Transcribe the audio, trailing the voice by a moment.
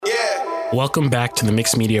Welcome back to the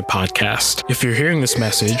Mixed Media Podcast. If you're hearing this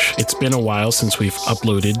message, it's been a while since we've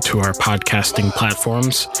uploaded to our podcasting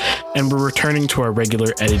platforms, and we're returning to our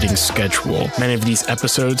regular editing schedule. Many of these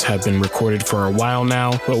episodes have been recorded for a while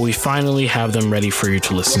now, but we finally have them ready for you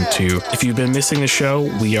to listen to. If you've been missing the show,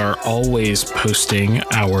 we are always posting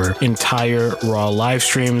our entire Raw live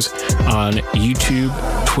streams on YouTube,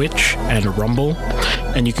 Twitch, and Rumble,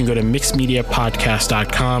 and you can go to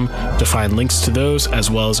mixedmediapodcast.com to find links to those, as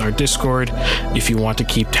well as our Discord, if you want to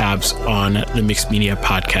keep tabs on the Mixed Media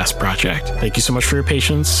Podcast project. Thank you so much for your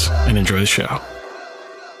patience and enjoy the show.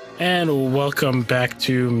 And welcome back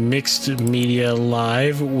to Mixed Media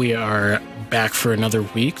Live. We are back for another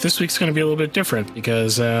week. This week's going to be a little bit different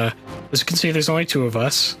because, as you can see, there's only two of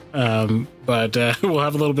us. But we'll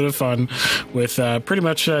have a little bit of fun with pretty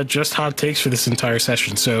much just hot takes for this entire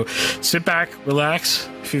session. So sit back, relax.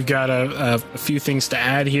 If you've got a few things to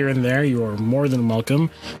add here and there, you are more than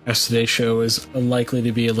welcome, as today's show is likely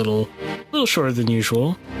to be a little shorter than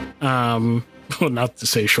usual. Well, not to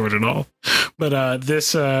say short at all, but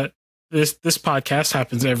this podcast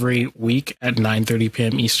happens every week at 9:30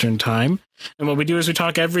 p.m. Eastern time, and what we do is we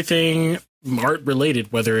talk everything art related,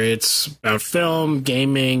 whether it's about film,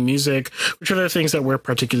 gaming, music, which are the things that we're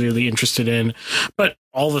particularly interested in, but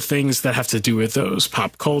all the things that have to do with those: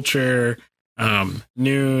 pop culture,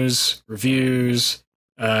 news, reviews,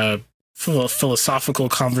 philosophical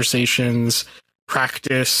conversations,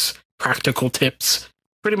 practical tips.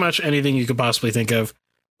 Pretty much anything you could possibly think of.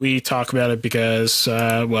 We talk about it because,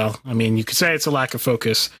 you could say it's a lack of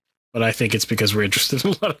focus, but I think it's because we're interested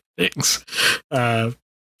in a lot of things.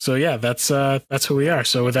 So yeah, that's who we are.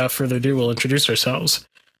 So without further ado, we'll introduce ourselves.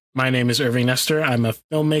 My name is Irving Nestor. I'm a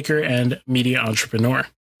filmmaker and media entrepreneur.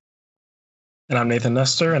 And I'm Nathan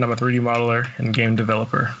Nestor, and I'm a 3D modeler and game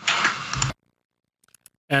developer.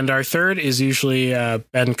 And our third is usually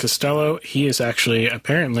Ben Costello. He is actually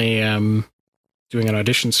apparently doing an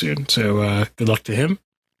audition soon, so good luck to him.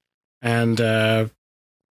 And I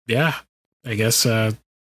guess how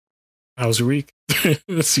was your week?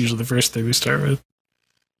 That's usually the first thing we start with.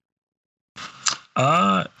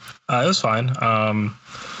 It was fine.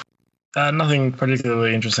 Nothing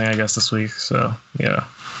particularly interesting, I guess, this week. So yeah.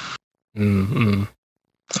 Mm-hmm.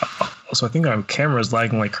 So I think our camera is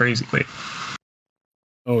lagging like crazy. Wait.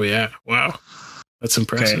 Oh yeah! Wow, that's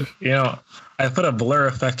impressive. Okay. I put a blur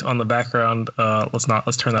effect on the background. Let's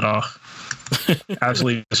turn that off.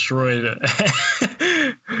 Absolutely destroyed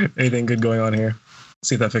anything good going on here. Let's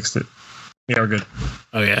see if that fixed it. Yeah, we're good.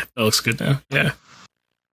 Oh yeah, that looks good now. Yeah.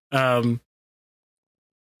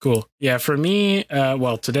 Cool. Yeah, for me,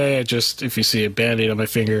 today if you see a Band-Aid on my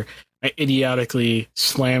finger, I idiotically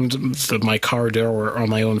slammed my car door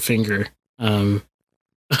on my own finger.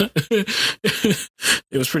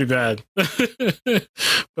 It was pretty bad.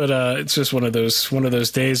 But it's just one of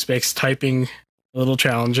those days. Makes typing a little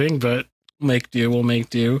challenging, but we'll make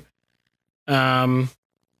do. Some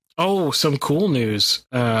cool news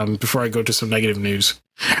before I go to some negative news.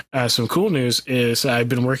 Some cool news is I've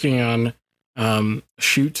been working on a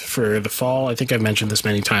shoot for the fall. I think I've mentioned this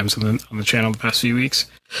many times on the channel the past few weeks,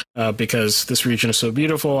 because this region is so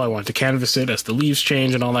beautiful. I want to canvas it as the leaves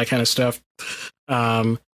change and all that kind of stuff.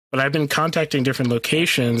 But I've been contacting different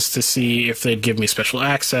locations to see if they'd give me special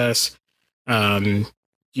access, to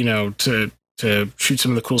shoot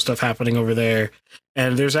some of the cool stuff happening over there.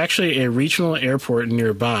 And there's actually a regional airport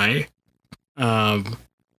nearby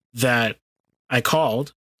that I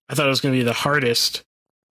called. I thought it was going to be the hardest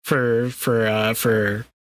for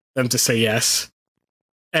them to say yes.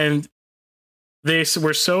 And they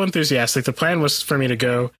were so enthusiastic. The plan was for me to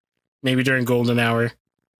go maybe during golden hour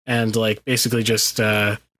and basically just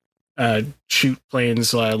shoot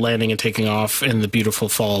planes landing and taking off in the beautiful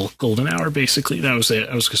fall golden hour. Basically, that was it.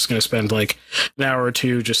 I was just going to spend an hour or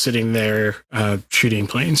two just sitting there shooting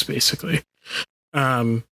planes. Basically,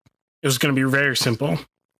 it was going to be very simple.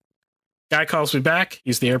 Guy calls me back.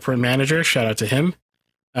 He's the airport manager. Shout out to him.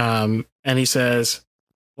 And he says,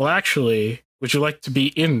 "Well, actually, would you like to be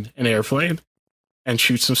in an airplane and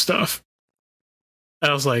shoot some stuff?" And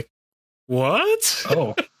I was like, "What?"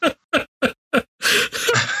 Oh.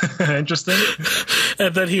 Interesting.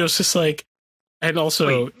 And then he was just like, and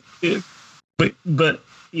also, but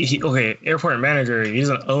airport manager, he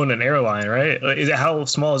doesn't own an airline, right? How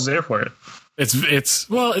small is the airport?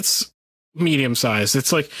 It's medium sized.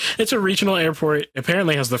 It's a regional airport.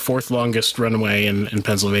 Apparently has the fourth longest runway in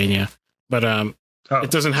Pennsylvania, but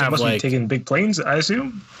it doesn't have must be taking big planes, I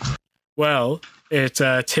assume. Well, it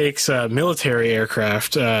takes military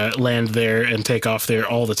aircraft land there and take off there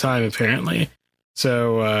all the time, apparently.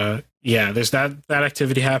 So, there's that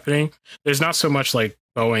activity happening. There's not so much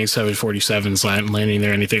Boeing 747s landing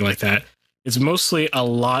there, anything like that. It's mostly a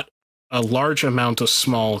large amount of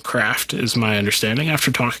small craft, is my understanding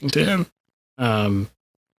after talking to him.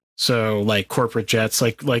 So like corporate jets,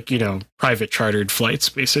 like private chartered flights,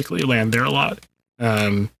 basically land there a lot.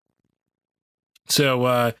 Well,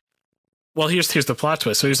 here's the plot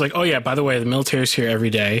twist. So he's like, oh yeah, by the way, the military's here every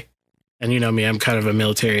day, and you know me, I'm kind of a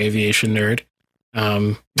military aviation nerd.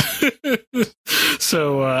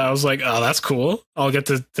 So I was like, oh, that's cool. I'll get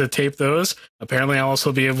to tape those. Apparently, I'll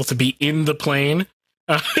also be able to be in the plane,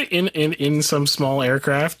 in some small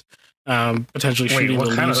aircraft, potentially shooting the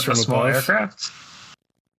leaves from small above. Aircraft?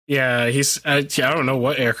 Yeah, he's. I don't know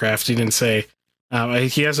what aircraft. He didn't say.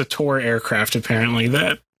 He has a tour aircraft apparently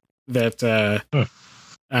that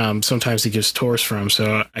sometimes he gives tours from.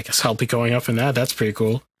 So I guess I'll be going up in that. That's pretty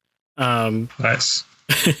cool. Nice.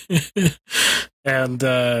 And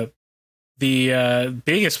the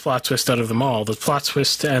biggest plot twist out of them all, the plot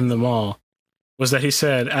twist to end them all, was that he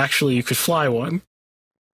said, actually, you could fly one.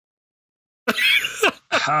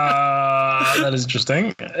 That is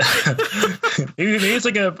interesting. Maybe it's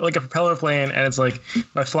like a propeller plane, and it's like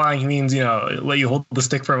by flying he means let you hold the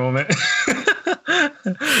stick for a moment.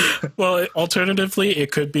 Well, alternatively,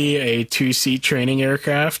 it could be a 2-seat training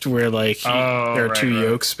aircraft where there are two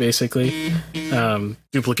yokes basically,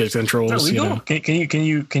 duplicate controls. Is that legal? Can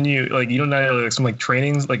you like you don't know like some like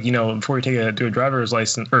trainings like before you do a driver's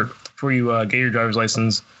license or before you get your driver's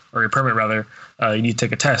license or your permit rather, you need to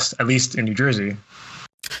take a test at least in New Jersey.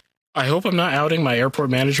 I hope I'm not outing my airport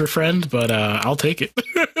manager friend, but I'll take it.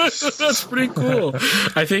 That's pretty cool.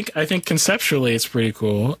 I think conceptually it's pretty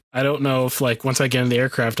cool. I don't know if once I get in the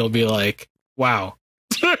aircraft, I'll be like, wow.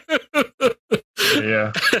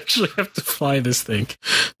 Yeah. I actually have to fly this thing.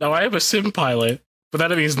 Now I have a sim pilot, but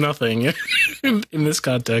that means nothing in this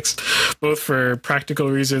context, both for practical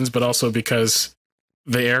reasons, but also because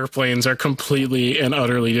the airplanes are completely and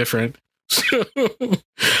utterly different. So,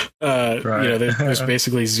 right. There's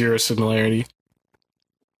basically zero similarity.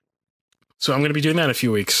 So I'm going to be doing that in a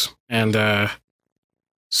few weeks, and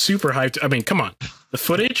super hyped. I mean, come on, the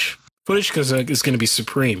footage because is going to be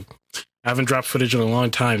supreme. I haven't dropped footage in a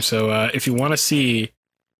long time, so if you want to see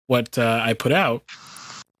what I put out,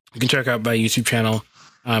 you can check out my YouTube channel.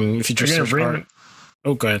 If you just search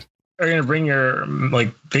oh, go ahead. Are you going to bring your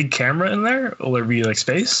big camera in there? Will there be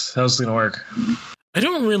space? How's it going to work? I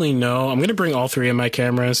don't really know. I'm going to bring all three of my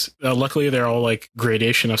cameras. Luckily, they're all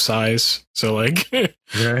gradation of size. So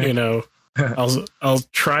I'll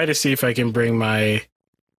try to see if I can bring my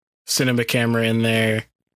cinema camera in there.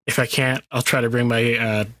 If I can't, I'll try to bring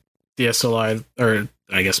my DSLR, or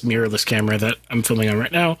I guess mirrorless camera that I'm filming on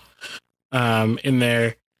right now, in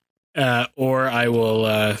there. Or I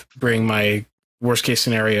will bring my worst case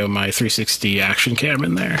scenario, my 360 action cam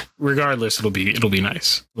in there. Regardless, it'll be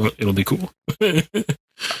nice. It'll be cool.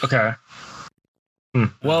 Okay.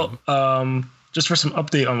 Well, just for some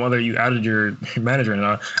update on whether you added your manager or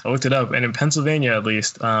not, I looked it up, and in Pennsylvania, at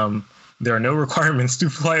least, there are no requirements to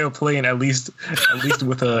fly a plane, at least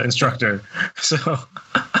with an instructor. So,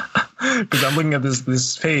 because I'm looking at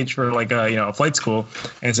this page for a flight school,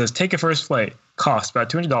 and it says take a first flight, cost about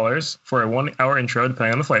 $200 for a 1 hour intro,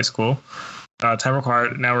 depending on the flight school. Time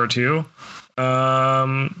required an hour or two.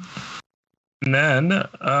 And then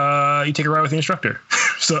you take a ride with the instructor.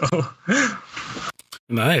 So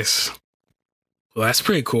nice. Well, that's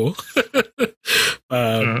pretty cool.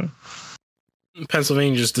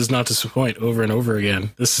 Pennsylvania just does not disappoint over and over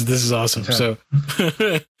again. This is awesome.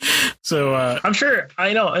 Okay. So I'm sure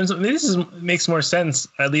I know, and so this makes more sense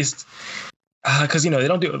at least. Because they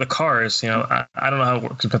don't do it with the cars. I don't know how it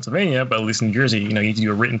works in Pennsylvania, but at least in New Jersey, you need to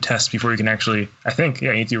do a written test before you can actually. I think,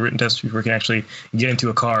 you need to do a written test before you can actually get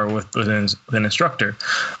into a car with an instructor.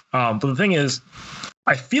 But the thing is,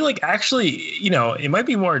 I feel like actually, it might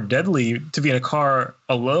be more deadly to be in a car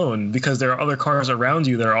alone because there are other cars around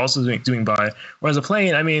you that are also doing by. Whereas a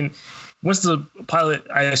plane, I mean, once the pilot,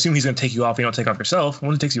 I assume he's going to take you off. You don't take off yourself.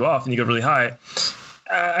 Once he takes you off and you go really high.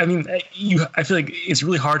 I mean, I feel like it's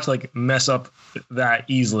really hard to mess up that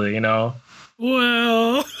easily, Well,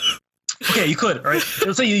 okay, you could, right?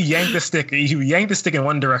 Let's say you yank the stick in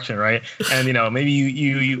one direction, right? And maybe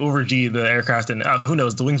you over G the aircraft, and who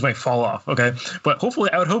knows, the wings might fall off. Okay, but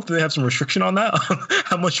hopefully, I would hope that they have some restriction on that,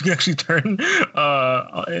 how much you can actually turn in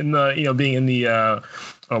the being in the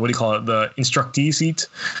what do you call it, the instructee seat.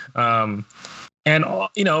 And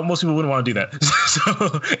most people wouldn't want to do that.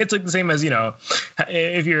 So it's the same as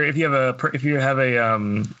if you have a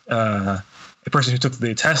person who took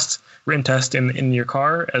the written test in your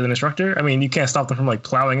car as an instructor. I mean, you can't stop them from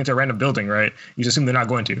plowing into a random building, right? You just assume they're not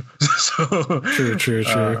going to. So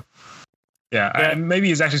true. Yeah,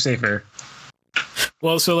 maybe it's actually safer.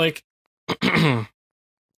 Well, so like, I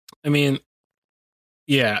mean,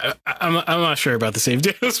 yeah, I'm not sure about the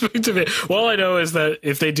safety aspect of it. All I know is that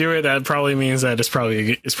if they do it, that probably means that it's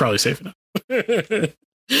probably safe enough.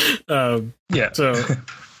 Yeah. So,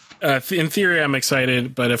 in theory, I'm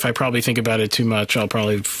excited, but if I probably think about it too much, I'll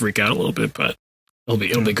probably freak out a little bit. But it'll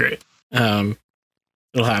be great. It'll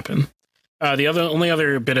happen. The only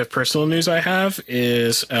other bit of personal news I have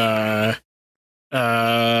is oh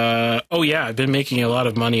yeah, I've been making a lot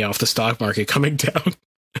of money off the stock market coming down.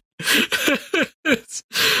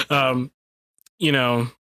 You know,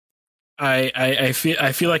 I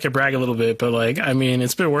feel like I brag a little bit, but like, I mean,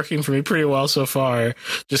 it's been working for me pretty well so far.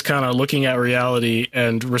 Just kind of looking at reality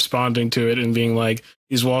and responding to it and being like,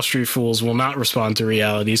 these Wall Street fools will not respond to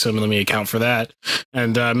reality, so let me account for that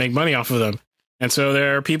and make money off of them. And so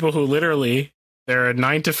there are people who literally, their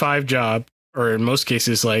 9-to-5 job, or in most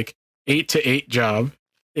cases like 8-to-8 job,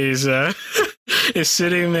 is is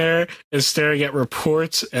sitting there and staring at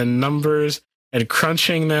reports and numbers and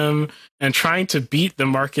crunching them and trying to beat the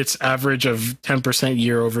market's average of 10%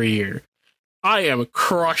 year over year. I am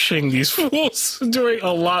crushing these fools, doing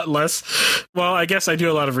a lot less. Well, I guess I do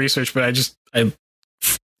a lot of research, but I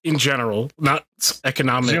in general, not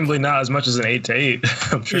economic. Presumably not as much as an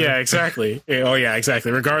 8-to-8. I'm sure. Yeah, exactly. Oh, yeah,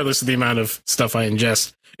 exactly. Regardless of the amount of stuff I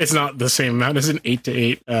ingest, it's not the same amount as an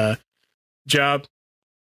 8-to-8 job.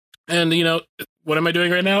 And, you know, what am I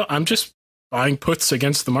doing right now? I'm just buying puts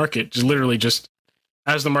against the market. Just literally just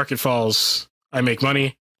as the market falls, I make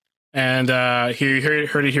money. And here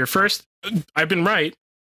heard it here first. I've been right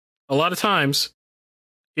a lot of times.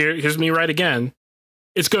 Here's me right again.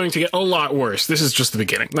 It's going to get a lot worse. This is just the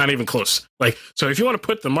beginning, not even close. Like, so if you want to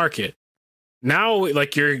put the market now,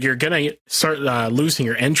 like you're gonna start losing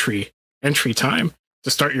your entry time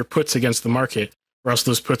to start your puts against the market, or else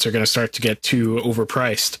those puts are going to start to get too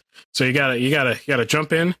overpriced. So you gotta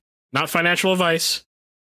jump in. Not financial advice.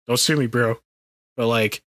 Don't sue me, bro. But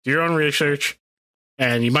like, do your own research,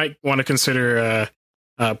 and you might want to consider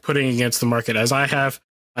putting against the market. As I have,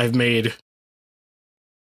 I've made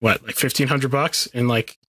what, like $1,500 in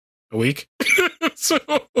like a week. So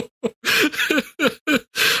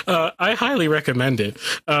I highly recommend it.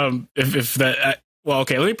 If that. Well,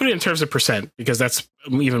 okay, let me put it in terms of percent, because that's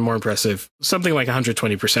even more impressive. Something like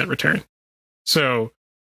 120% return. So,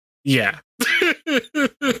 yeah.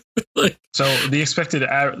 So the expected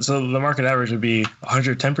so the market average would be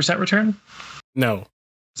 110% return? No. Is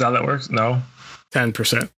that how that works? No.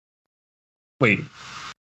 10%. Wait.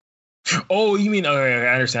 Oh, you mean, okay,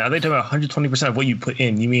 I understand. Are they talking about 120% of what you put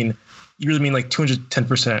in? You really mean like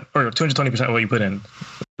 210% or 220% of what you put in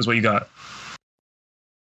is what you got?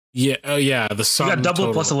 Yeah. Oh, yeah. The sum you got double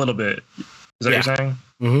total. plus a little bit. Is that what you're saying?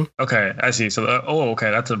 Mm-hmm. Okay, I see. So,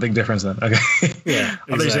 okay, that's a big difference then. Okay. Yeah.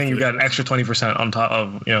 I thought you're saying you got an extra 20% on top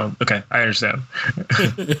of, okay, I understand.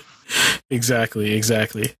 Exactly.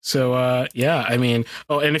 So, yeah, I mean,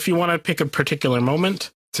 and if you want to pick a particular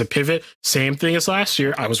moment to pivot, same thing as last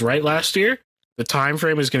year. I was right last year. The time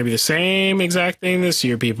frame is going to be the same exact thing this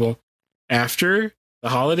year, people. After the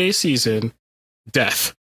holiday season,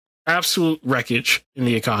 death. Absolute wreckage in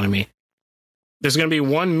the economy. There's going to be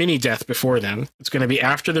one mini death before then. It's going to be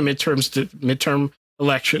after the midterm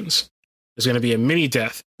elections. There's going to be a mini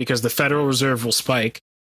death because the Federal Reserve will spike.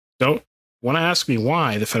 Don't want to ask me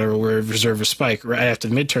why the Federal Reserve will spike right after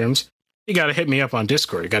the midterms. You got to hit me up on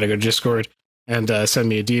Discord. You got to go to Discord and send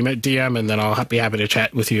me a DM, and then I'll be happy to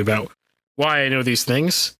chat with you about why I know these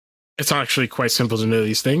things. It's actually quite simple to know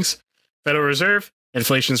these things. Federal Reserve,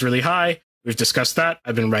 inflation's really high. We've discussed that.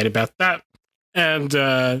 I've been right about that. And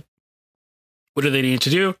what do they need to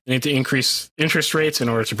do? They need to increase interest rates in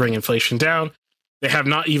order to bring inflation down. They have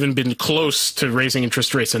not even been close to raising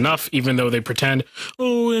interest rates enough, even though they pretend,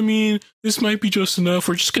 oh, I mean, this might be just enough.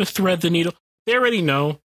 We're just going to thread the needle. They already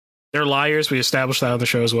know. They're liars. We established that on the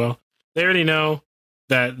show as well. They already know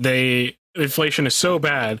that inflation is so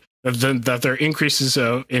bad that their increases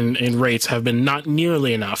in rates have been not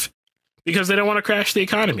nearly enough because they don't want to crash the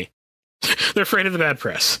economy. They're afraid of the bad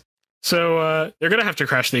press. So they're going to have to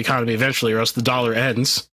crash the economy eventually, or else the dollar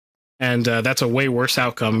ends. And that's a way worse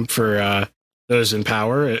outcome for those in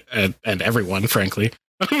power and everyone, frankly.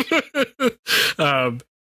 But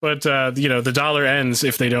the dollar ends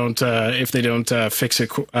if they don't fix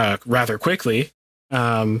it rather quickly.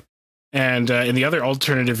 And in the other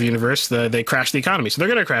alternative universe, they crash the economy. So they're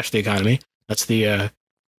going to crash the economy. That's the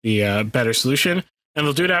better solution. And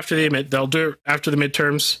they'll do it after they'll do it after the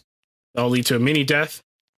midterms. They'll lead to a mini death.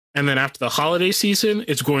 And then after the holiday season,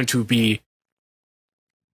 it's going to be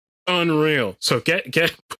Unreal. So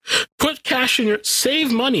put cash in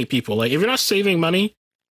save money, people. Like, if you're not saving money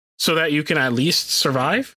so that you can at least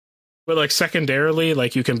survive, but like secondarily,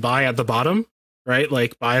 like you can buy at the bottom, right?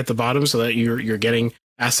 Like buy at the bottom so that you're getting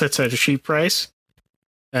assets at a cheap price,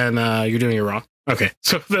 and you're doing it wrong. Okay,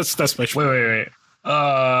 so that's my wait.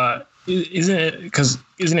 Isn't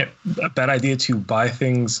it a bad idea to buy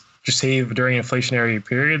things to save during inflationary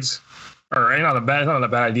periods? Or not a bad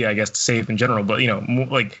idea, I guess, to save in general. But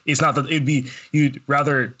like it's not that you'd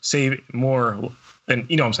rather save more than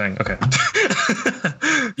what I'm saying. Okay.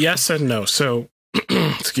 Yes and no. So,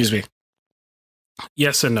 excuse me.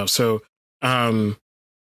 Yes and no. So,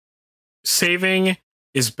 saving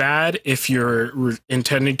is bad if you're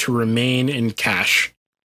intending to remain in cash.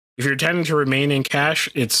 If you're intending to remain in cash,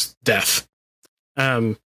 it's death.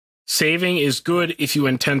 Saving is good if you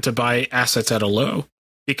intend to buy assets at a low,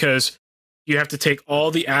 because you have to take all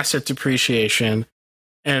the asset depreciation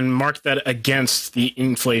and mark that against the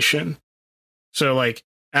inflation. So, like,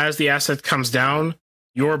 as the asset comes down,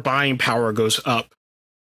 your buying power goes up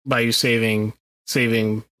by you saving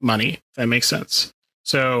money. If that makes sense.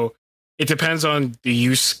 So it depends on the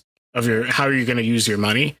use of how you're going to use your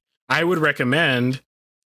money. I would recommend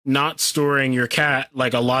not storing your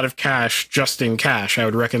like a lot of cash just in cash. I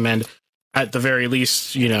would recommend, at the very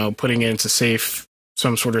least, putting it into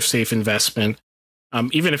some sort of safe investment.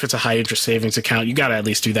 Even if it's a high interest savings account, you got to at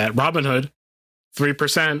least do that. Robinhood,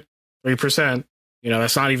 3%.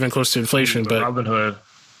 That's not even close to inflation, but Robinhood.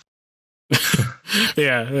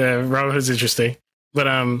 yeah, Robinhood's interesting, but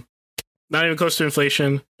not even close to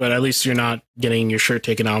inflation. But at least you're not getting your shirt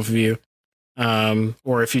taken off of you.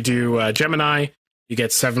 Or if you do Gemini, you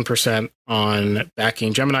get 7% on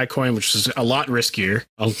backing Gemini coin, which is a lot riskier.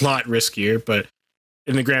 But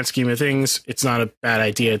in the grand scheme of things, it's not a bad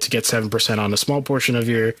idea to get 7% on a small portion of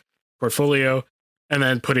your portfolio. And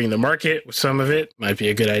then putting the market with some of it might be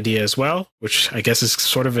a good idea as well, which I guess is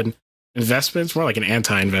sort of an investment. It's more like an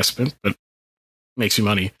anti-investment, but makes you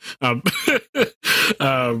money. And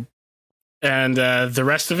the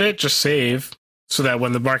rest of it, just save so that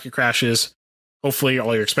when the market crashes, hopefully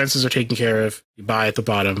all your expenses are taken care of, you buy at the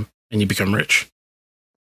bottom, and you become rich.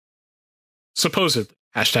 Supposedly.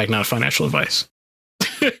 # not financial advice.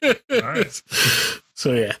 All right.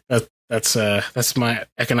 So yeah, that's my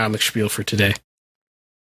economic spiel for today.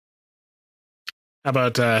 How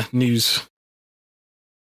about news?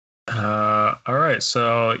 All right.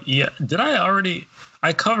 So yeah,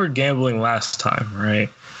 I covered gambling last time, right?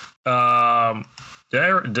 I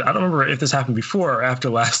don't remember if this happened before or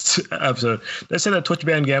after last episode. Did I say that Twitch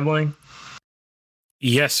banned gambling?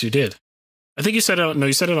 Yes, you did. I think you said it. No,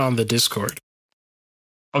 you said it on the Discord.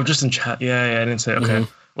 Oh, just in chat. Yeah, I didn't say. Okay.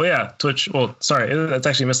 Mm-hmm. Well, yeah, Twitch. Well, sorry, that's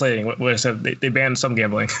actually misleading. What I said, they banned some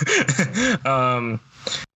gambling.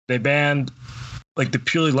 They banned like the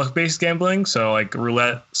purely luck-based gambling, so like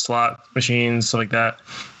roulette, slot machines, stuff like that.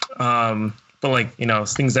 But like,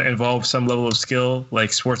 things that involve some level of skill,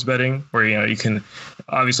 like sports betting, where, you can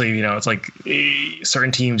obviously, it's like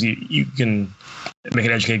certain teams you can make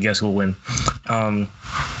an educated guess who will win.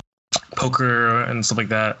 Poker and stuff like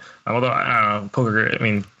that. Although I don't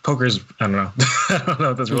know, poker's, I don't know. I don't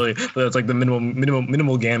know if that's really, but it's like the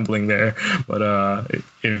minimal gambling there. But if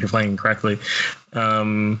you're playing correctly,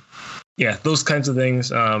 yeah, those kinds of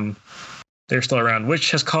things. They're still around,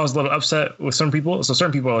 which has caused a little upset with some people. So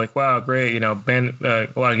certain people are like, wow, great, ban a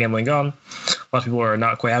lot of gambling gone. A lot of people are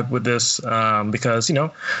not quite happy with this because, if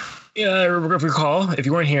you recall, if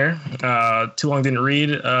you weren't here, Too Long Didn't Read,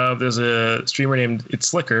 there's a streamer named It's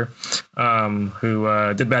Slicker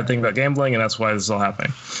who did bad thing about gambling, and that's why this is all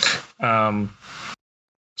happening.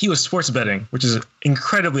 He was sports betting, which is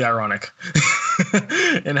incredibly ironic.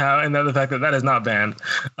 and the fact that is not banned.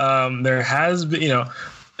 There has been,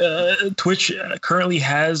 Twitch currently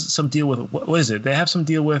has some deal with, what is it? They have some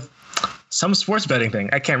deal with some sports betting thing.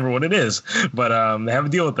 I can't remember what it is, but they have a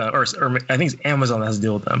deal with them, or I think it's Amazon that has a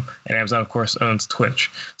deal with them, and Amazon, of course, owns Twitch.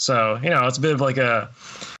 So it's a bit of like it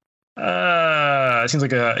seems like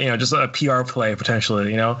just a PR play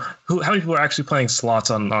potentially. How many people are actually playing slots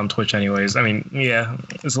on Twitch, anyways? I mean, yeah,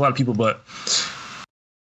 there's a lot of people, but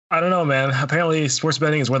I don't know, man. Apparently, sports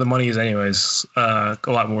betting is where the money is, anyways. A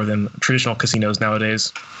lot more than traditional casinos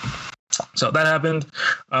nowadays. So that happened.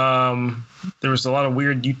 There was a lot of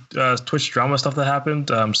weird Twitch drama stuff that happened.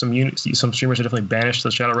 Some streamers are definitely banished to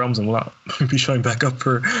the Shadow Realms and will not be showing back up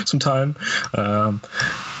for some time.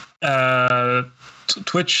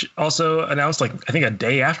 Twitch also announced, like, I think a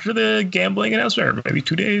day after the gambling announcement, or maybe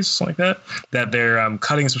 2 days, something like that they're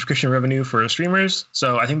cutting subscription revenue for streamers.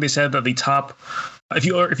 So I think they said that the top, if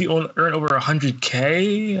you earn over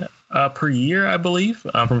 100K per year, I believe,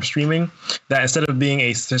 from streaming. That instead of being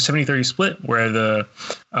a 70-30 split where the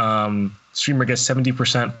streamer gets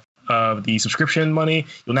 70% of the subscription money,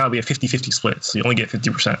 you'll now be a 50-50 split. So you only get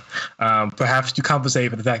 50%. Perhaps to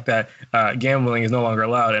compensate for the fact that gambling is no longer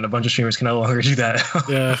allowed and a bunch of streamers can no longer do that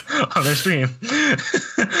on their stream.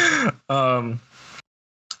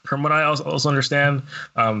 From what I also understand,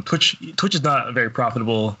 Twitch is not very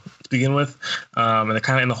profitable to begin with, and they're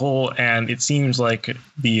kind of in the hole. And it seems like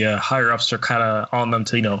the higher ups are kind of on them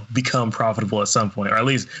to become profitable at some point, or at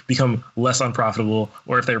least become less unprofitable,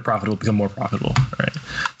 or if they're profitable, become more profitable. Right.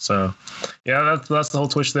 So, yeah, that's the whole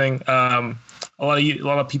Twitch thing. A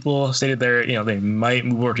lot of people stated they might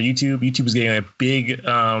move over to YouTube. YouTube is getting a big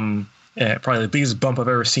probably the biggest bump I've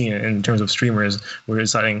ever seen in terms of streamers. We're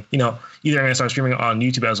deciding, either I'm going to start streaming on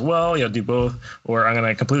YouTube as well, do both, or I'm going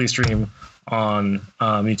to completely stream on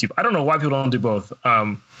YouTube. I don't know why people don't do both.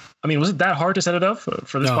 Was it that hard to set it up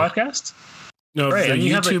for this podcast? No, right. The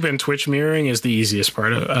YouTube and Twitch mirroring is the easiest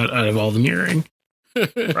part out of all the mirroring.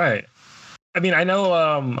 Right. I know,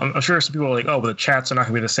 I'm sure some people are like, oh, but the chats are not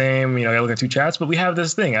going to be the same. I look at two chats, but we have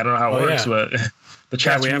this thing. I don't know how it works, but the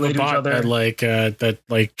chats we have a bot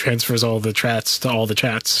that transfers all the chats to all the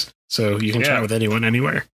chats. So you can chat with anyone,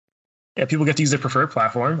 anywhere. Yeah, people get to use their preferred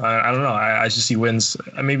platform. I don't know. I just see wins.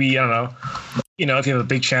 Maybe, I don't know. If you have a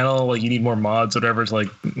big channel, you need more mods, whatever, to I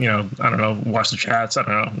don't know, watch the chats. I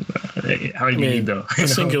don't know. How many do you need, though? A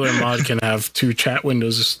singular mod can have two chat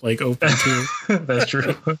windows open too. That's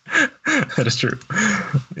true. That is true.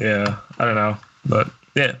 Yeah, I don't know. But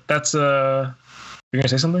yeah, that's you're gonna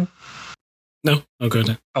say something? No, oh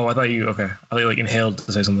good. Oh, I thought you inhaled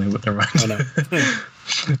to say something, but never mind. Oh, no.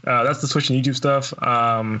 That's the Twitch and YouTube stuff.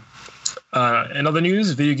 In other news,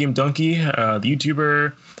 Video Game Donkey, the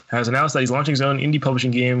YouTuber, has announced that he's launching his own indie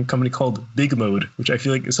publishing game company called Big Mode, which I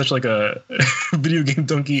feel like is such a Video Game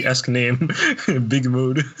Donkey-esque name. Big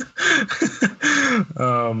Mode.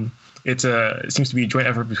 It seems to be a joint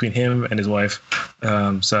effort between him and his wife.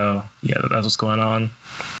 So yeah, that's what's going on.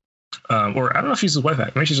 Or I don't know if she's his wife.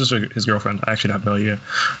 Maybe she's just his girlfriend. I actually have no idea.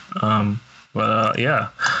 Yeah.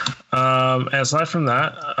 And aside from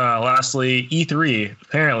that, lastly, E3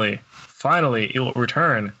 apparently finally it will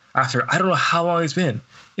return after I don't know how long it's been.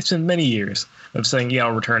 It's been many years of saying,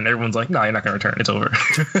 I'll return. Everyone's like, nah, you're not going to return. It's over.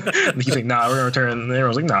 And they keep saying, nah, we're going to return. And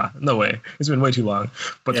everyone's like, nah, no way. It's been way too long.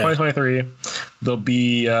 But 2023, they'll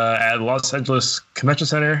be at Los Angeles Convention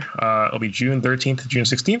Center. It'll be June 13th to June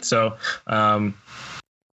 16th. So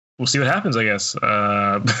we'll see what happens, I guess.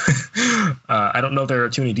 I don't know if there are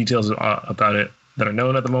too many details about it that are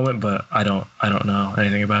known at the moment, but I don't know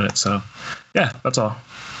anything about it. So yeah, that's all.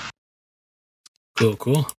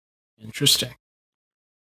 Cool. Interesting.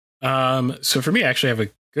 So for me, I actually have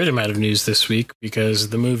a good amount of news this week because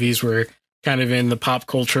the movies were kind of in the pop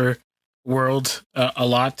culture world a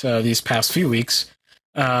lot these past few weeks.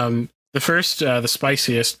 The first, the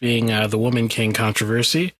spiciest being the Woman King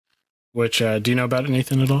controversy, which do you know about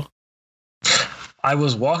anything at all? I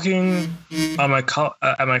was walking on my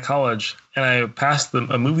at my college, and I passed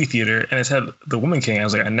a movie theater, and it said "The Woman King." I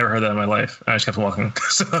was like, I never heard that in my life. And I just kept walking.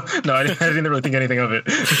 So no, I didn't really think anything of it.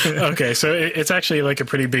 Okay, so it's actually a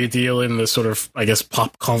pretty big deal in the sort of, I guess,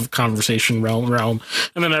 pop conversation realm,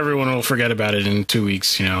 and then everyone will forget about it in 2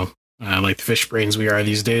 weeks. Like the fish brains we are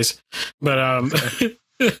these days. But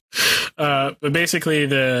but basically,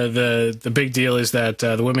 the big deal is that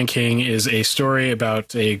The Woman King is a story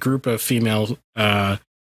about a group of female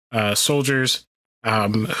soldiers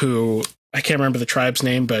who, I can't remember the tribe's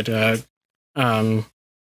name, but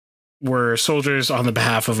were soldiers on the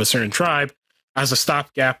behalf of a certain tribe as a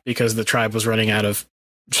stopgap because the tribe was running out of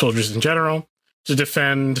soldiers in general to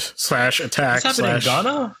defend / attack. What's happening in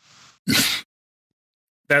Ghana?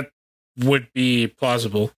 That would be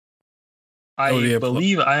plausible. I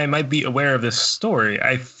believe I might be aware of this story.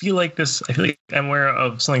 I feel like I'm aware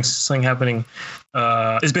of something happening.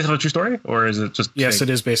 Is it based on a true story, or is it just? Yes, fake?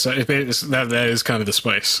 it is based on. That is kind of the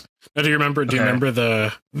spice. Now, do you remember? Do you remember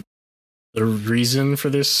the reason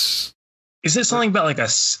for this? Is it something about like a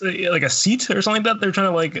seat or something like that? They're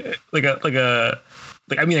trying to like a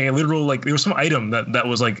literal, there was some item that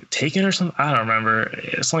was taken or something. I don't remember.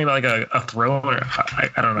 It's something about a throne or I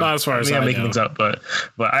don't know. Not as far as I'm making things up, but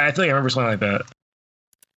I feel like I remember something like that.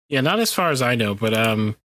 Yeah, not as far as I know, but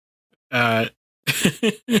the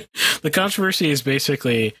controversy is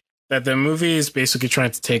basically that the movie is basically trying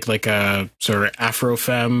to take a sort of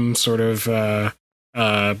Afro-femme sort of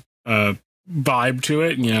vibe to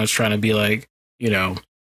it. It's trying to be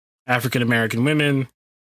African American women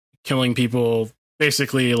killing people.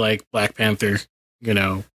 Basically, like Black Panther,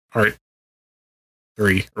 part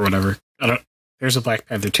 3 or whatever. I there's a Black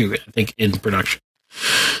Panther 2, I think, in production.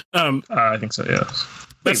 I think so. Yeah.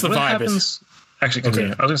 That's the what vibe. Happens? Actually,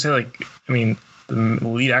 continue. I was gonna say, like, I mean, the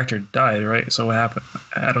lead actor died, right? So what happened?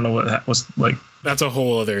 I don't know what that was like. That's a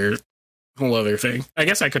whole other thing. I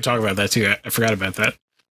guess I could talk about that too. I forgot about that.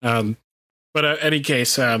 But in any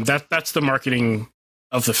case, that's the marketing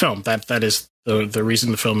of the film. That is the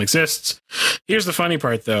reason the film exists. Here's the funny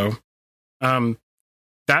part, though.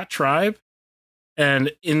 That tribe,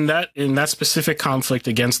 and in that specific conflict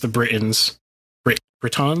against the Britons,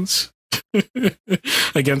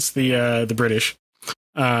 against the British.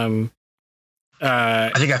 I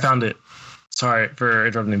think I found it. Sorry for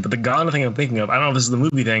interrupting, but the Ghana thing I'm thinking of, I don't know if this is the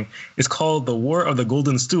movie thing, it's called The War of the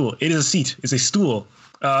Golden Stool. It is a seat. It's a stool.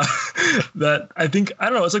 That I think, I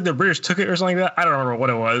don't know, it's like the British took it or something like that. I don't remember what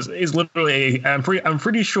it was. It's literally I'm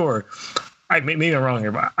pretty sure, maybe I'm wrong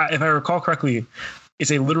here, but if I recall correctly,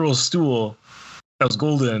 it's a literal stool that was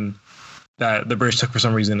golden that the British took for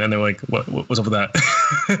some reason, and they're like, what's up with that?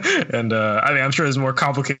 And I mean, I'm sure it's more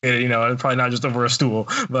complicated, and probably not just over a stool,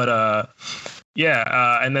 but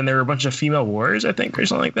and then there were a bunch of female warriors, I think, or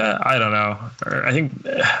something like that. I don't know. Or I think,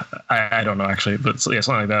 I don't know, actually, but yeah,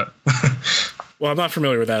 something like that. Well, I'm not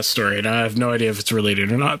familiar with that story, and I have no idea if it's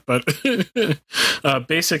related or not, but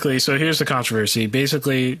basically, so here's the controversy.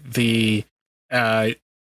 Basically, the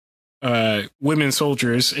women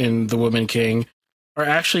soldiers in The Woman King are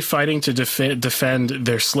actually fighting to defend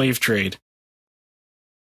their slave trade.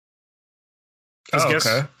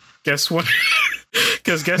 Okay. Guess what?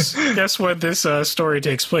 Because guess what this story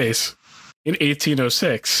takes place in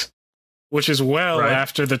 1806, which is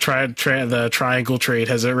after the triangle trade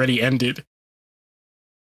has already ended.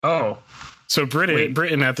 Oh, so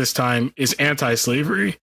Britain at this time is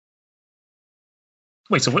anti-slavery.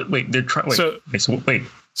 Wait, so what? Wait, they're trying. Wait.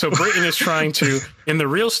 So Britain is trying to, in the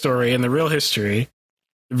real story, in the real history,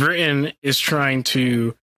 Britain is trying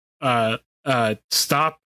to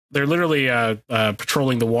stop. They're literally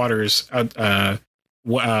patrolling the waters of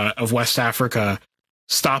West Africa,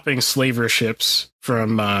 stopping slaver ships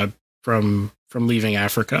from leaving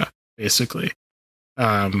Africa, basically.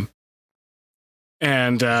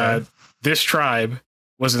 This tribe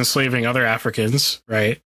was enslaving other Africans,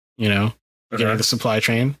 right? Getting the supply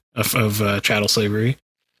chain of chattel slavery.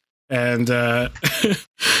 And they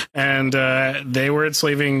were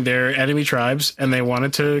enslaving their enemy tribes, and they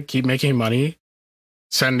wanted to keep making money,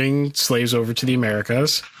 sending slaves over to the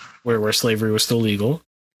Americas, where slavery was still legal.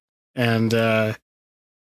 And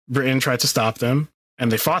Britain tried to stop them,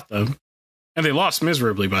 and they fought them, and they lost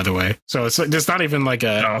miserably, by the way. So it's not even like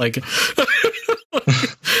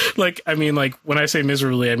I mean, like, when I say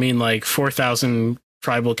miserably, I mean like 4,000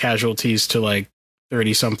 tribal casualties to like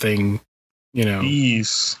 30 something,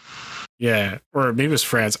 Jeez. Yeah, or maybe it was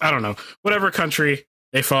France. I don't know. Whatever country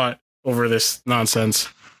they fought over this nonsense.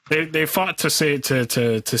 They fought to save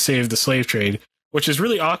the slave trade, which is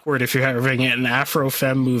really awkward if you're having an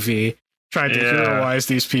Afro-femme movie trying to heroize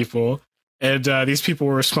these people. And these people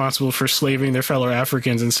were responsible for slaving their fellow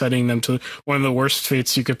Africans and sending them to one of the worst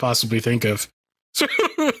fates you could possibly think of. So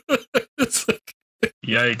it's like,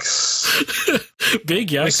 yikes! Big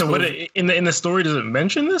yikes. Wait, so what in the story, does it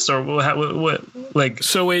mention this, or what like?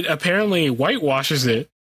 So it apparently whitewashes it,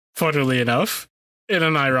 funnily enough, in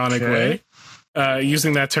an ironic way,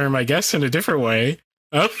 using that term, I guess, in a different way.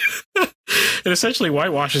 It essentially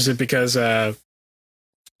whitewashes it because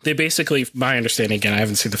they basically, my understanding, again, I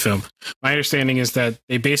haven't seen the film. My understanding is that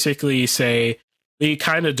they basically say they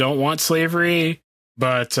kind of don't want slavery,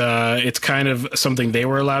 but it's kind of something they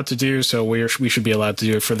were allowed to do, so we should be allowed to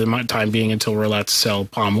do it for the time being until we're allowed to sell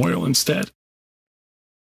palm oil instead.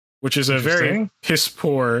 Which is a very piss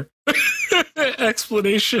poor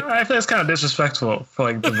explanation. I think it's kind of disrespectful for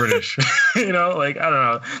like the British. I don't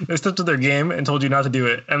know. They stepped to their game and told you not to do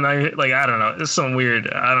it, and I don't know. It's some weird.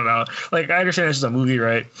 I don't know. Like, I understand it's just a movie,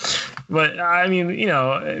 right? But I mean,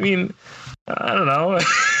 I don't know.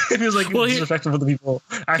 It feels like it's disrespectful for the people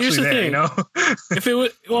actually there, If it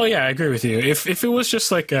was, I agree with you. If it was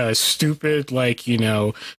just like a stupid,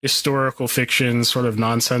 historical fiction sort of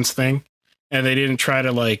nonsense thing, and they didn't try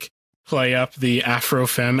to play up the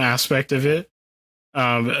Afro-femme aspect of it,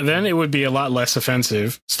 then it would be a lot less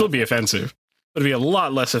offensive. Still be offensive, but it'd be a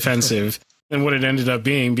lot less offensive than what it ended up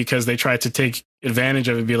being, because they tried to take advantage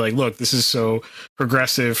of it and be like, look, this is so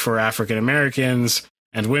progressive for African Americans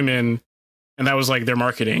and women. And that was like their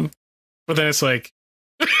marketing. But then it's like,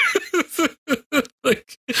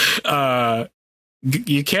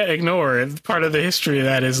 you can't ignore part of the history of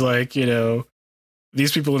that is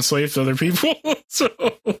these people enslaved other people. So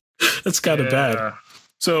that's kind of bad.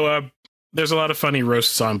 So there's a lot of funny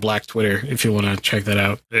roasts on Black Twitter if you want to check that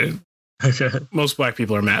out. Okay. Most black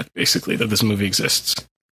people are mad, basically, that this movie exists.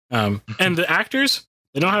 And the actors,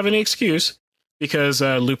 they don't have any excuse because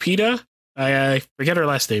Lupita, I forget her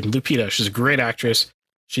last name, Lupita, she's a great actress.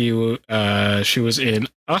 She was in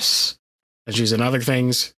Us, and she's in other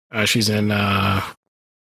things. She's in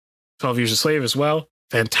 12 Years a Slave as well.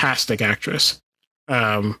 Fantastic actress.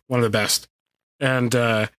 One of the best.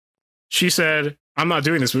 And she said, I'm not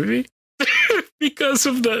doing this movie because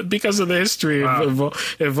of the history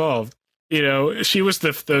involved. You know, she was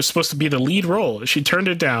supposed to be the lead role. She turned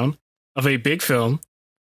it down of a big film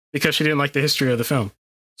because she didn't like the history of the film.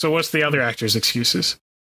 So what's the other actors' excuses?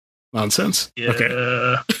 Nonsense. Yeah.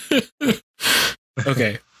 Okay.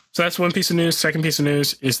 Okay. So that's one piece of news. Second piece of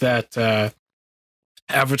news is that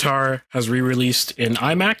Avatar has re-released in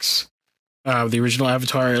IMAX. The original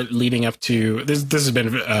Avatar leading up to this has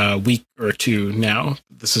been a week or two now.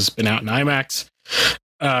 This has been out in IMAX.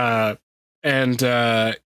 And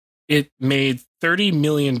it made $30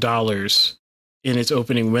 million in its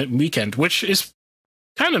opening weekend, which is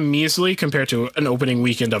kind of measly compared to an opening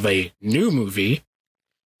weekend of a new movie.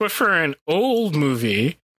 But for an old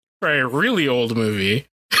movie, for a really old movie,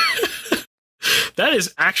 that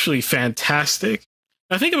is actually fantastic.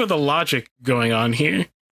 Now think about the logic going on here.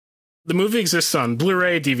 The movie exists on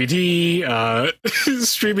Blu-ray, DVD,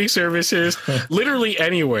 streaming services, literally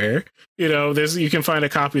anywhere. You know, you can find a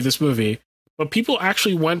copy of this movie. But people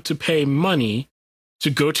actually went to pay money to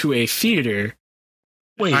go to a theater.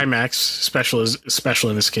 Wait. IMAX special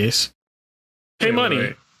in this case. Pay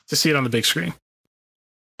money to see it on the big screen.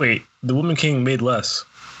 Wait, The Woman King made less.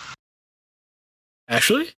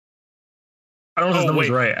 Actually? I don't know if this number's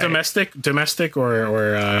right. Domestic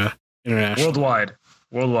or international?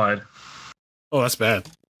 Worldwide. Oh, that's bad.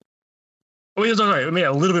 Oh, wait, sorry. It made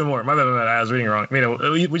a little bit more. My bad. I was reading it wrong.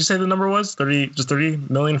 Would you say the number was 30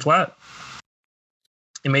 million flat?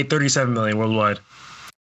 It made 37 million worldwide.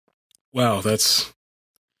 Wow, that's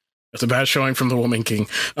a bad showing from The Woman King.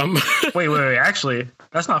 Wait. Actually,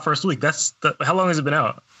 that's not first week. How long has it been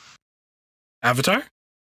out? Avatar?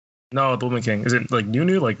 No, The Woman King. Is it like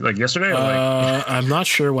new? Like yesterday? Or I'm not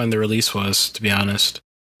sure when the release was, to be honest.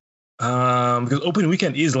 Because open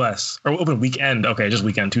weekend is less, or open weekend. Okay, just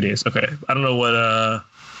weekend, 2 days. Okay, I don't know what.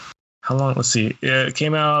 How long? Let's see. It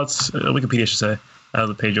came out. Wikipedia should say. I have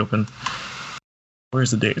the page open.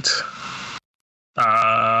 Where's the date?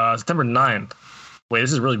 September 9th. Wait,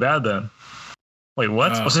 this is really bad then. Wait,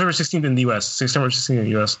 what? September 16th in the US. September 16th in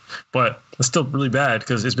the US. But it's still really bad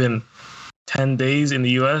because it's been 10 days in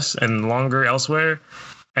the US and longer elsewhere.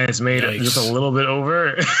 And it's made just a little bit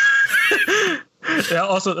over.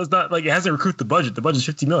 Also, it's not like it hasn't recouped the budget. The budget's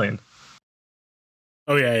 $50 million.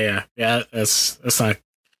 Oh yeah. That's not.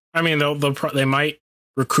 I mean, they might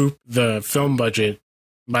recoup the film budget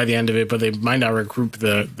by the end of it, but they might not recoup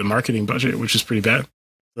the marketing budget, which is pretty bad.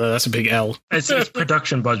 So that's a big L. It's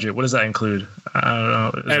production budget. What does that include?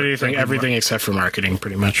 I don't know. Everything except for marketing,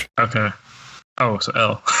 pretty much. Okay. Oh, so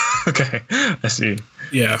L. Okay, I see.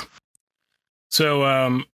 Yeah.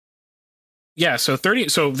 So so 30.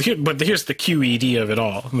 But here's the QED of it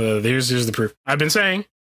all. Here's the proof. I've been saying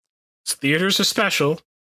theaters are special.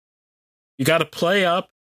 You got to play up.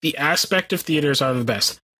 The aspect of theaters are the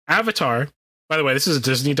best. Avatar. By the way, this is a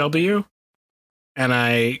Disney W, and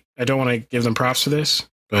I don't want to give them props for this,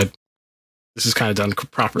 but this is kind of done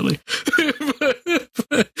properly.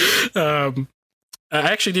 I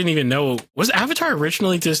actually didn't even know. Was Avatar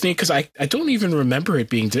originally Disney? Because I don't even remember it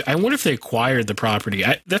being. I wonder if they acquired the property.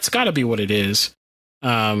 That's got to be what it is.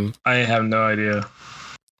 I have no idea.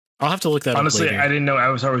 I'll have to look that Honestly, up later. I didn't know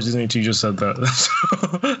Avatar was Disney until you just said that.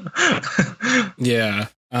 Yeah.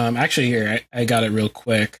 Actually, here, I got it real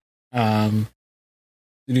quick. Oh,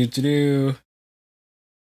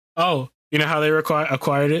 you know how they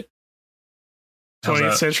acquired it?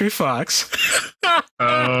 20th Century Fox.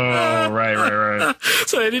 Oh, right.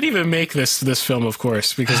 So they didn't even make this film, of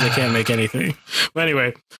course, because they can't make anything. But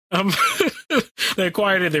anyway, they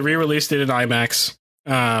acquired it. They re-released it in IMAX,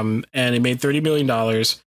 and it made $30 million.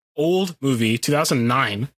 Old movie,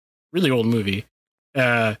 2009, really old movie.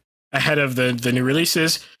 Ahead of the new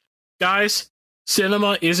releases, guys.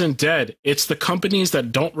 Cinema isn't dead. It's the companies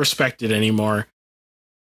that don't respect it anymore.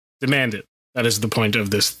 Demand it. That is the point of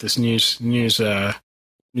this news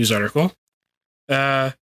article.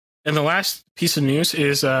 And the last piece of news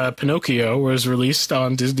is Pinocchio was released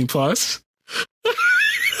on Disney Plus.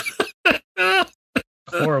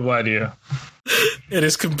 Horrible idea. It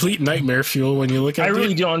is complete nightmare fuel when you look at it. I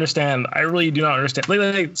really do not understand.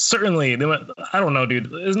 Like, certainly, I don't know, dude.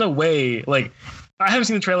 There's no way. Like, I haven't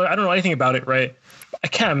seen the trailer. I don't know anything about it, right? I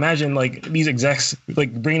can't imagine like these execs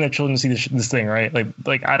like bringing their children to see this thing, right?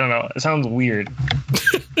 Like I don't know. It sounds weird.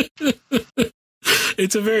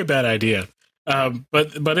 It's a very bad idea,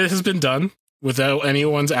 but it has been done without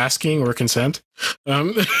anyone's asking or consent.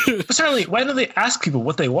 But certainly, why don't they ask people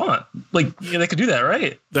what they want? Like they could do that,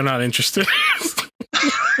 right? They're not interested.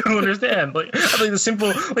 I don't understand. Like I think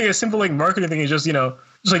a simple marketing thing is just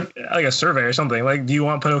just like a survey or something. Like, do you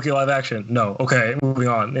want Pinocchio live action? No. Okay, moving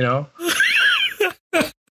on.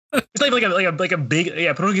 It's like a big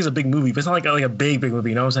Pinocchio's a big movie, but it's not like a big movie.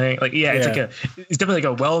 You know what I'm saying? Like it's it's definitely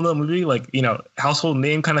like a well-known movie, like household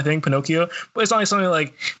name kind of thing, Pinocchio. But it's not like something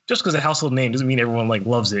like just because a household name doesn't mean everyone like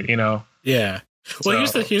loves it. Yeah. Well,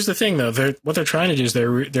 here's the thing though. What they're trying to do is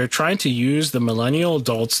they're trying to use the millennial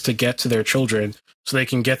adults to get to their children, so they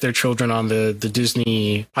can get their children on the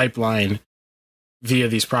Disney pipeline via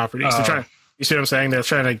these properties. They're trying. You see what I'm saying? They're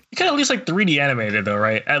trying to. You can at least like 3D animated though,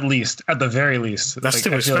 right? At the very least. That's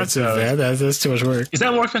too expensive, man. That's too much work. Is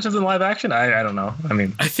that more expensive than live action? I don't know. I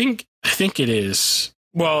mean, I think it is.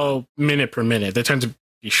 Well, minute per minute. They tend to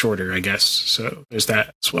be shorter, I guess. So there's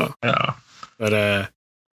that as well. Oh. But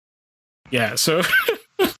yeah. So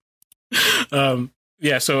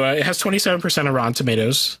So it has 27% of Rotten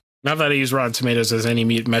Tomatoes. Not that I use Rotten Tomatoes as any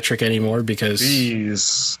metric anymore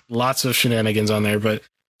because lots of shenanigans on there, but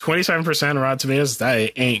 27% Rotten Tomatoes,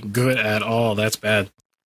 that ain't good at all. That's bad.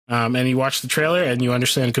 And you watch the trailer and you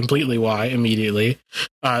understand completely why immediately.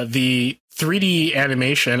 The 3D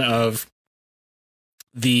animation of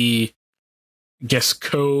the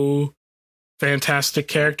fantastic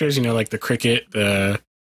characters, like the cricket, the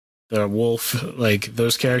wolf, like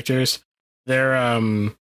those characters, they're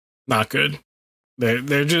not good.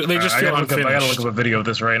 They just feel unfinished. I gotta look up a video of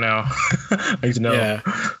this right now. I need to know. Yeah,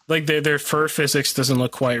 like their fur physics doesn't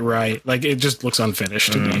look quite right. Like it just looks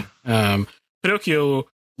unfinished to me. Pinocchio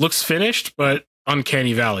looks finished, but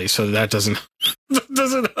uncanny valley, so that doesn't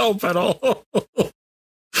help at all.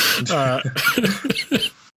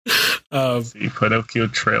 See Pinocchio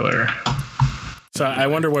trailer. So I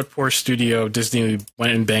wonder what poor studio Disney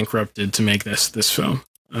went and bankrupted to make this film.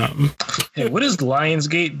 Hey, what does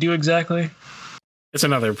Lionsgate do exactly? It's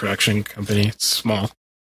another production company. It's small.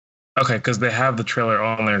 Okay, because they have the trailer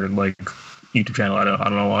on their like YouTube channel. I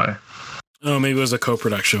don't know why. Oh, maybe it was a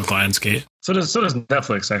co-production with Lionsgate. So does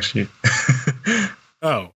Netflix actually.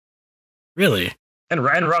 Oh, really? And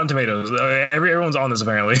Rotten Tomatoes. Everyone's on this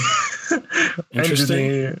apparently. Interesting. And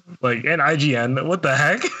Disney, and IGN. What the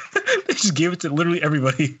heck? They just gave it to literally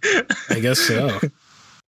everybody. I guess so.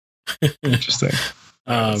 Interesting.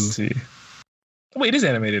 Let's see. Wait, it is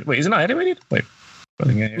animated. Wait, is it not animated? Wait.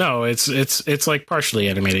 No, it's like partially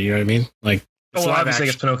animated. You know what I mean? Like, obviously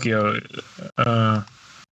it's Pinocchio.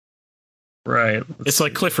 Right. It's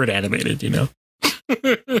like Clifford animated. Yeah.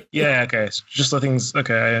 Okay. So just the things.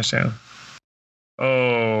 Okay, I understand.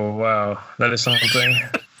 Oh wow, that is something.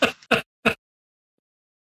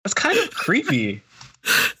 That's kind of creepy.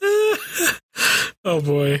 Oh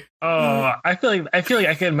boy. Oh, I feel like I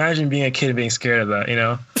can imagine being a kid and being scared of that.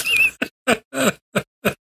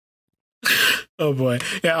 Oh boy.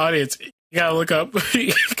 Yeah, audience, you gotta look up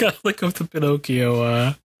the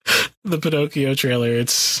Pinocchio trailer.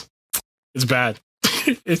 It's bad.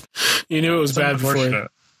 You knew it was bad before.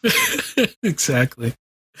 Exactly.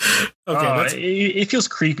 Okay. It feels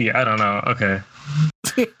creepy. I don't know. Okay.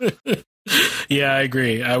 Yeah, I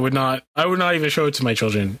agree. I would not even show it to my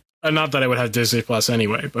children. Not that I would have Disney Plus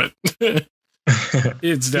anyway, but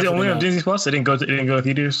it's definitely only on Disney Plus. It didn't go to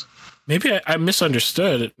theaters. Maybe I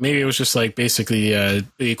misunderstood. Maybe it was just like basically the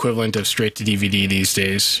equivalent of straight to DVD these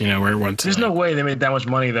days. Where it went to. There's no way they made that much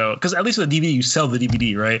money though, because at least with the DVD you sell the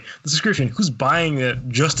DVD, right? The subscription. Who's buying it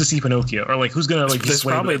just to see Pinocchio, or like who's gonna like? That's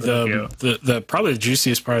probably the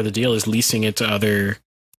juiciest part of the deal is leasing it to other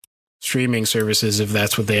streaming services if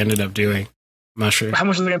that's what they ended up doing. I'm not sure. How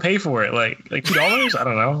much are they gonna pay for it? Like $2? I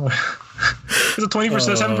don't know. It's a 20%,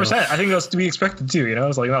 7%. I think that's to be expected too.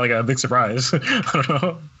 It's like not like a big surprise. I don't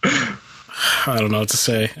know. I don't know what to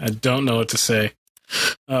say. I don't know what to say.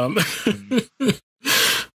 Okay,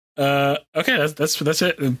 that's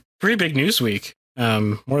it. Pretty big news week.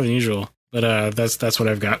 More than usual, but that's what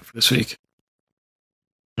I've got for this week.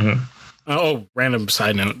 Mm-hmm. Oh, random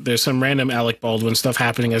side note. There's some random Alec Baldwin stuff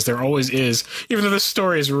happening, as there always is. Even though the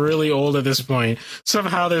story is really old at this point,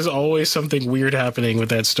 somehow there's always something weird happening with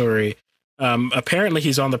that story. Apparently,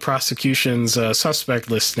 he's on the prosecution's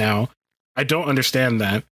suspect list now. I don't understand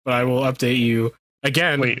that, but I will update you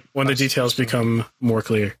again when the details become more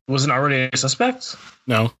clear. Wasn't already a suspect?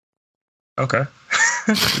 No. Okay.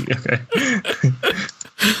 Okay.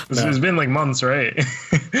 It's been like months, right?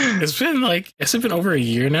 It's been like, has it been over a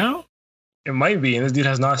year now? It might be, and this dude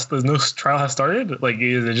has not. There's no trial has started. Like,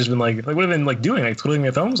 is it just been like what have been like doing? Like twiddling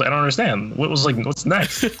their thumbs? I don't understand. What was like? What's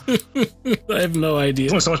next? I have no idea.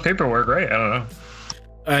 There's so much paperwork, right? I don't know.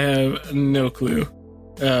 I have no clue.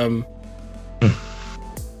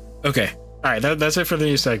 Okay. All right, that's it for the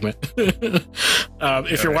news segment.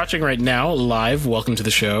 If you're watching right now live, welcome to the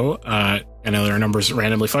show. I know our numbers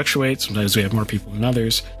randomly fluctuate. Sometimes we have more people than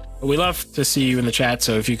others. But we love to see you in the chat,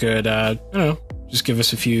 so if you could, just give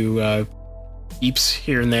us a few beeps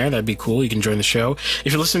here and there, that'd be cool. You can join the show.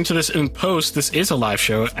 If you're listening to this in post, this is a live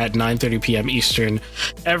show at 9:30 p.m. Eastern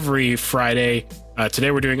every Friday.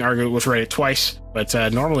 Today we're doing Argue with Reddit twice, but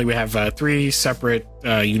normally we have 3 separate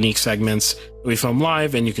unique segments that we film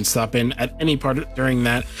live, and you can stop in at any part during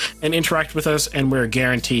that and interact with us, and we're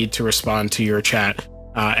guaranteed to respond to your chat,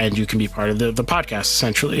 and you can be part of the podcast,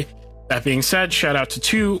 essentially. That being said, shout out to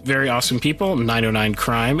 2 very awesome people, 909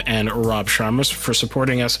 Crime and Rob Sharmas, for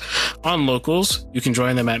supporting us on Locals. You can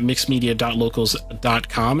join them at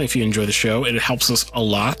mixedmedia.locals.com if you enjoy the show. It helps us a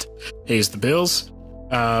lot, pays the bills.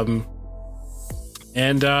 Check out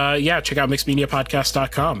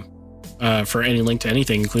mixedmediapodcast.com for any link to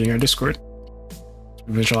anything, including our Discord.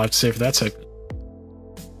 Which I'll have to say for that segment.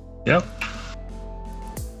 Yep.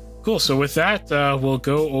 Cool. So with that, we'll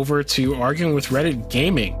go over to Arguing with Reddit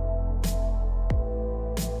Gaming.